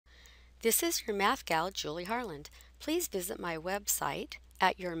This is your math gal, Julie Harland. Please visit my website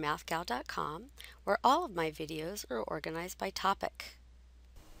at yourmathgal.com, where all of my videos are organized by topic.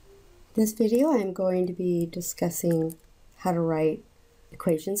 This video I'm going to be discussing how to write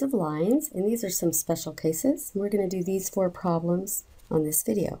equations of lines, and these are some special cases. We're going to do these 4 problems on this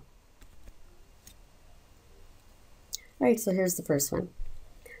video. Alright, so here's the first one.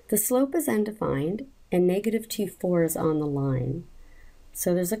 The slope is undefined and -2,4 is on the line.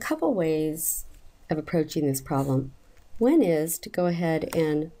 So there's a couple ways of approaching this problem. One is to go ahead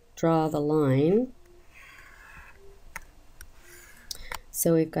and draw the line.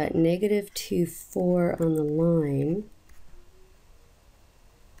 So we've got -2,4 on the line,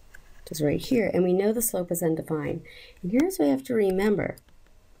 which is right here, and we know the slope is undefined. And here's what we have to remember.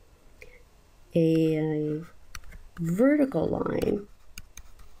 A vertical line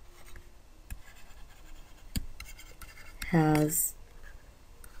has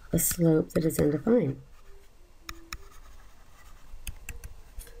a slope that is undefined.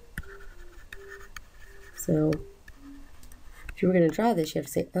 So if you were going to draw this, you have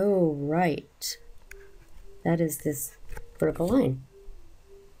to say, oh, right, that is this vertical line.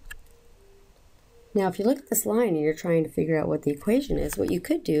 Now, if you look at this line and you're trying to figure out what the equation is, what you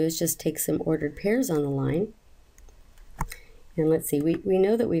could do is just take some ordered pairs on the line. And let's see, we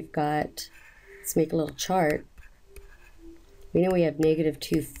know that we've got, let's make a little chart. We know we have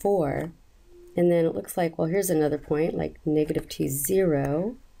 -2,4, and then it looks like, well, here's another point, like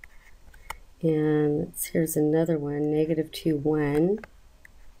 -2,0, and here's another one, -2,1,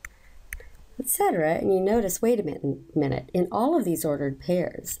 etc. And you notice, wait a minute, in all of these ordered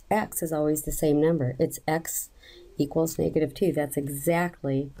pairs, x is always the same number. It's x equals -2. That's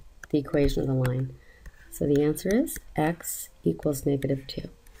exactly the equation of the line. So the answer is x equals -2.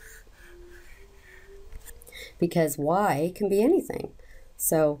 Because y can be anything.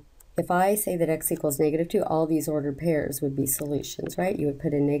 So if I say that x equals -2, all these ordered pairs would be solutions, right? You would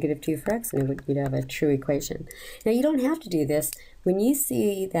put in -2 for x and you'd have a true equation. Now you don't have to do this. When you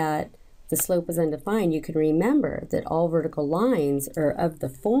see that the slope is undefined, you can remember that all vertical lines are of the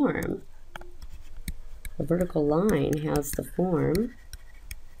form. A vertical line has the form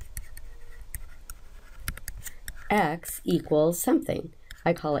x equals something.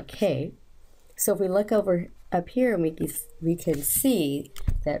 I call it k. So if we look over up here, and we can see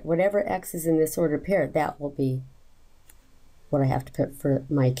that whatever x is in this ordered pair, that will be what I have to put for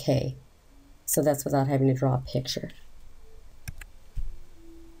my k. So that's without having to draw a picture.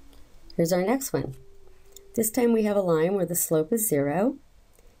 Here's our next one. This time we have a line where the slope is 0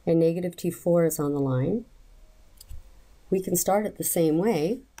 and -2,4 is on the line. We can start it the same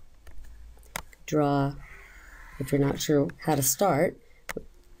way. Draw, if you're not sure how to start,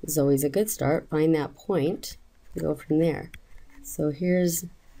 is always a good start. Find that point and go from there. So here's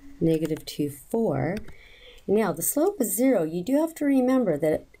 -2,4. Now the slope is 0. You do have to remember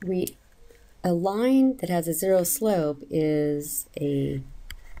that a line that has a 0 slope is a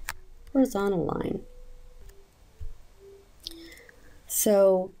horizontal line.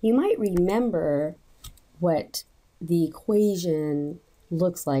 So you might remember what the equation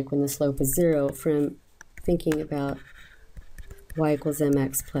looks like when the slope is 0 from thinking about y equals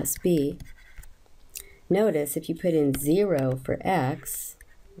mx plus b. Notice if you put in 0 for x,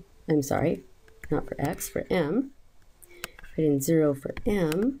 I'm sorry, not for x, for m, put in 0 for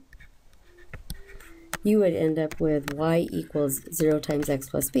m, you would end up with y equals 0 times x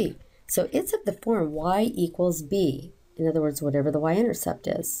plus b. So it's of the form y equals b, in other words, whatever the y-intercept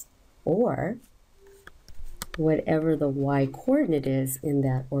is, or whatever the y-coordinate is in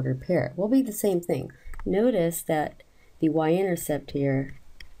that ordered pair. It will be the same thing. Notice that the y-intercept here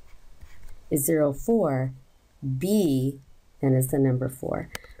is 0, 4. B then is the number 4.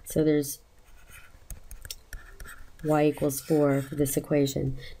 So there's y equals 4 for this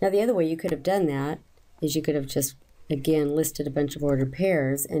equation. Now the other way you could have done that is you could have just, again, listed a bunch of ordered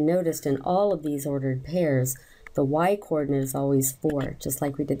pairs and noticed in all of these ordered pairs the y-coordinate is always 4, just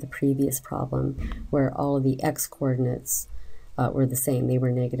like we did the previous problem where all of the x-coordinates were the same. They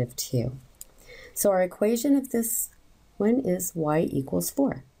were -2. So our equation of this one is y equals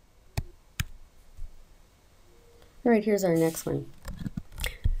 4. All right, here's our next one.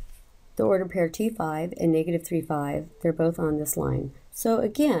 The ordered pair 2, 5 and -3, 5, they're both on this line. So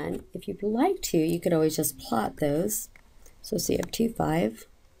again, if you'd like to, you could always just plot those. So see, you have 2, 5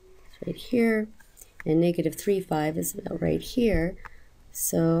 right here, and -3, 5 is about right here.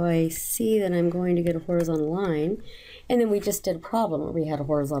 So I see that I'm going to get a horizontal line, and then we just did a problem where we had a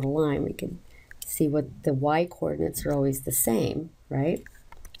horizontal line. We could see what the y-coordinates are always the same, right?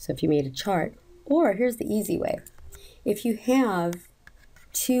 So if you made a chart, or here's the easy way. If you have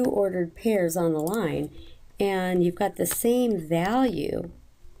two ordered pairs on the line, and you've got the same value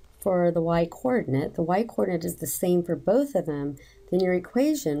for the y-coordinate is the same for both of them, then your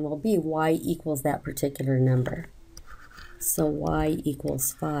equation will be y equals that particular number. So y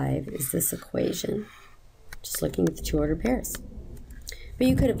equals 5 is this equation, just looking at the two ordered pairs. But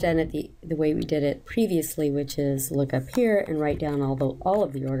you could have done it the way we did it previously, which is look up here and write down all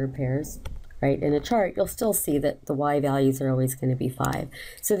of the ordered pairs. Right, in a chart, you'll still see that the y values are always going to be 5.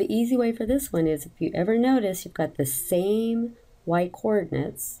 So the easy way for this one is if you ever notice you've got the same y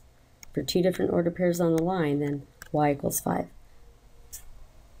coordinates for two different ordered pairs on the line, then y equals 5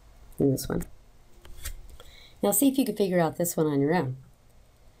 in this one. Now see if you can figure out this one on your own.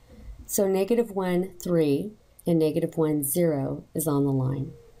 So -1, 3 and -1, 0 is on the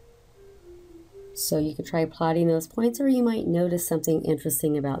line. So you could try plotting those points, or you might notice something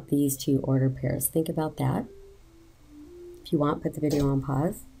interesting about these two ordered pairs. Think about that. If you want, put the video on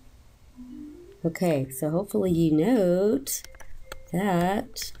pause. Okay, so hopefully you note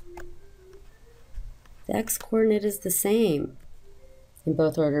that the x-coordinate is the same in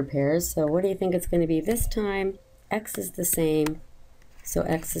both ordered pairs. So what do you think it's going to be this time? X is the same, so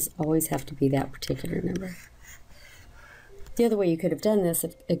x is always have to be that particular number. The other way you could have done this,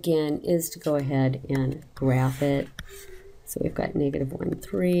 again, is to go ahead and graph it. So we've got -1,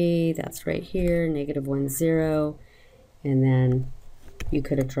 3, that's right here, -1, 0, and then you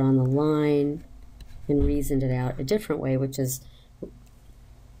could have drawn the line and reasoned it out a different way, which is,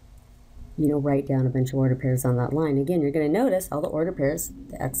 you know, write down a bunch of ordered pairs on that line. Again, you're going to notice all the ordered pairs,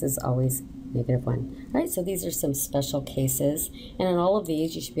 the x is always -1. All right, so these are some special cases, and in all of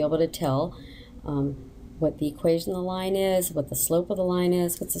these, you should be able to tell what the equation of the line is, what the slope of the line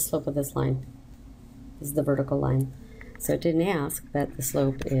is. What's the slope of this line? This is the vertical line. So it didn't ask, but the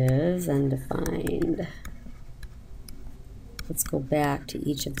slope is undefined. Let's go back to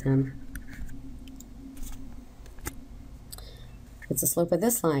each of them. What's the slope of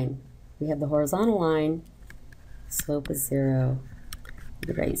this line? We have the horizontal line. Slope is 0. You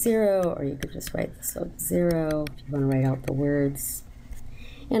could write 0, or you could just write the slope 0 if you want to write out the words.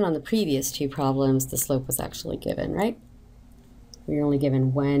 And on the previous two problems, the slope was actually given, right? We're only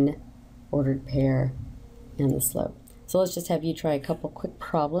given one ordered pair and the slope. So let's just have you try a couple quick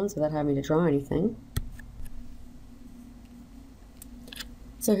problems without having to draw anything.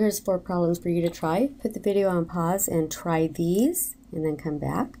 So here's 4 problems for you to try. Put the video on pause and try these, and then come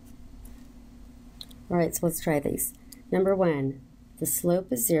back. All right, so let's try these. Number 1, the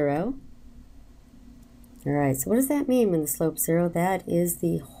slope is 0. All right, so what does that mean when the slope's 0? That is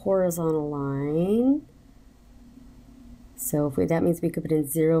the horizontal line. So that means we could put in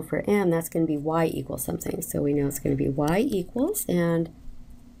 0 for m. That's going to be y equals something. So we know it's going to be y equals, and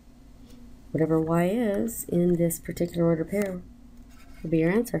whatever y is in this particular order pair will be your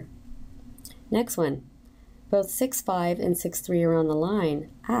answer. Next one. Both 6, 5 and 6, 3 are on the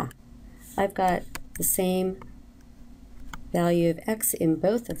line. I've got the same value of x in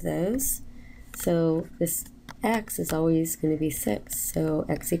both of those. So this x is always going to be 6. So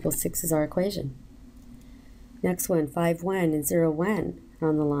x equals 6 is our equation. Next one, 5, 1 and 0, 1 are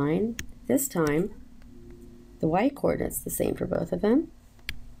on the line. This time, the y-coordinate's the same for both of them.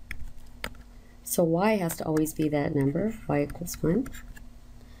 So y has to always be that number, y equals 1.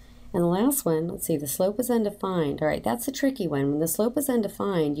 And the last one, let's see, the slope is undefined. All right, that's a tricky one. When the slope is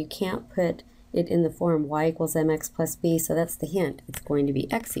undefined, you can't put it in the form y equals mx plus b, so that's the hint. It's going to be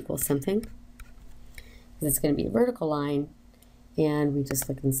x equals something. It's going to be a vertical line, and we just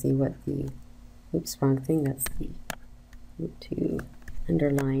look and see what the, oops, wrong thing, that's the, to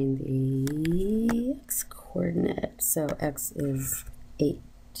underline the x-coordinate. So x is 8.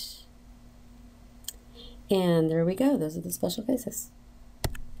 And there we go, those are the special cases.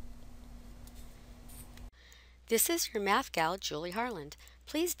 This is your math gal, Julie Harland.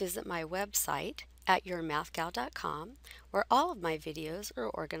 Please visit my website at yourmathgal.com, where all of my videos are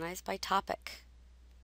organized by topic.